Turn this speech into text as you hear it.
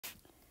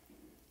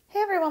Hey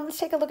everyone, let's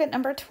take a look at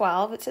number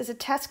 12. It says a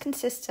test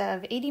consists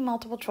of 80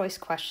 multiple choice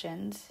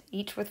questions,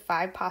 each with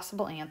 5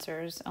 possible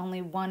answers,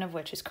 only one of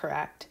which is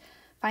correct.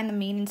 Find the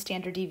mean and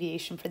standard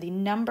deviation for the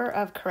number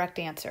of correct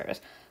answers.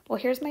 Well,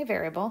 here's my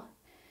variable,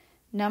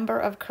 number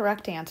of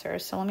correct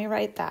answers. So let me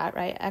write that,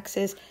 right? X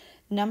is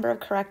number of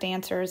correct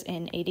answers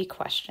in 80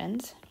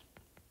 questions.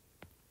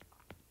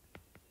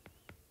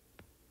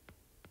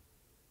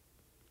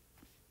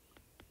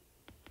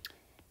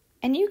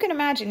 And you can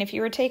imagine if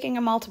you were taking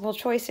a multiple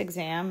choice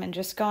exam and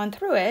just going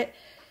through it,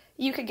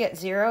 you could get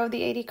 0 of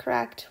the 80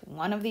 correct,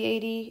 1 of the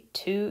 80,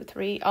 2,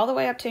 3, all the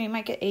way up to you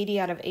might get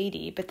 80 out of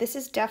 80. But this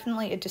is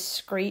definitely a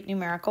discrete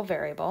numerical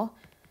variable.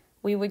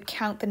 We would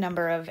count the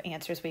number of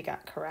answers we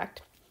got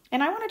correct.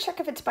 And I want to check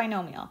if it's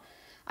binomial.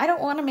 I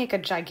don't want to make a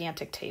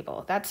gigantic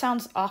table. That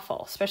sounds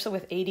awful, especially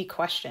with 80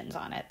 questions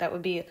on it. That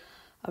would be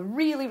a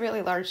really,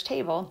 really large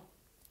table.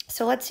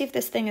 So let's see if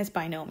this thing is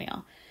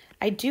binomial.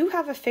 I do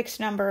have a fixed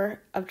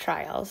number of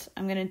trials.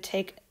 I'm going to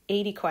take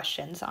 80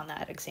 questions on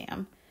that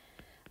exam.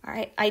 All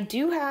right, I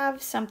do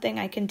have something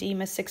I can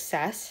deem a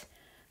success.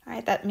 All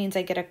right, that means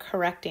I get a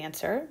correct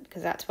answer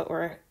because that's what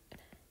we're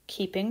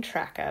keeping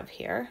track of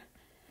here.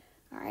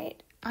 All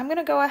right, I'm going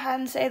to go ahead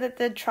and say that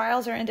the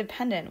trials are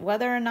independent.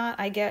 Whether or not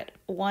I get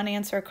one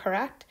answer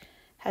correct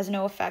has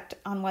no effect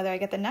on whether I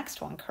get the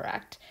next one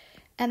correct.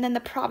 And then the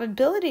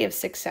probability of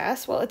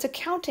success, well, it's a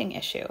counting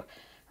issue.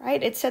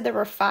 Right? It said there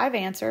were 5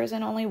 answers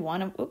and only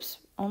one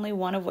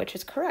of which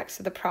is correct.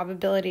 So the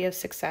probability of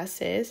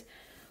success is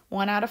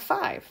 1 out of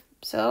 5.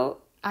 So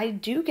I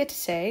do get to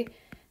say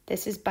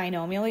this is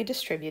binomially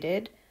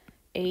distributed,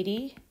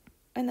 80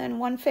 and then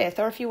 1/5.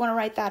 Or if you want to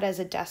write that as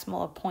a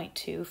decimal of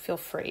 0.2, feel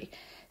free.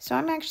 So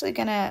I'm actually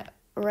going to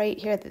write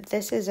here that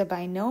this is a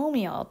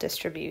binomial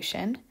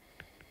distribution.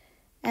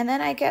 And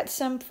then I get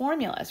some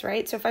formulas,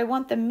 right? So if I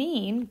want the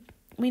mean,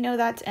 we know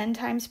that's n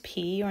times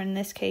p, or in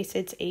this case,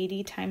 it's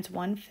 80 times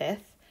 1/5,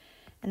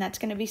 and that's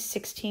going to be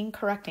 16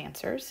 correct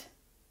answers.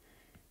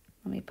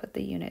 Let me put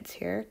the units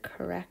here,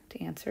 correct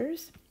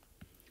answers.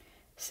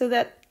 So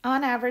that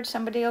on average,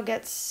 somebody will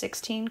get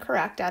 16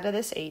 correct out of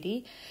this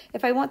 80.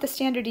 If I want the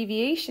standard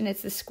deviation,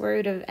 it's the square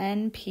root of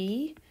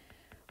np,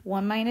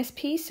 1 minus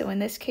p. So in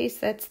this case,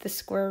 that's the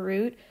square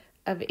root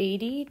of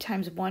 80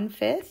 times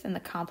 1/5, and the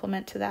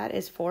complement to that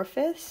is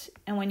 4/5.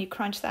 And when you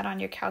crunch that on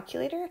your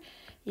calculator,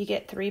 you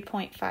get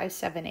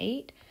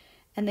 3.578,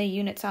 and the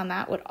units on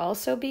that would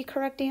also be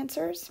correct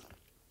answers.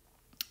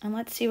 And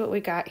let's see what we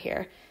got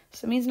here.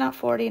 So it means not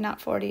 40,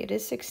 it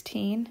is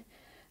 16.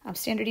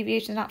 Standard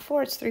deviation is not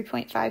 4, it's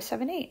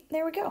 3.578.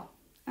 There we go.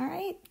 All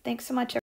right, thanks so much, everyone.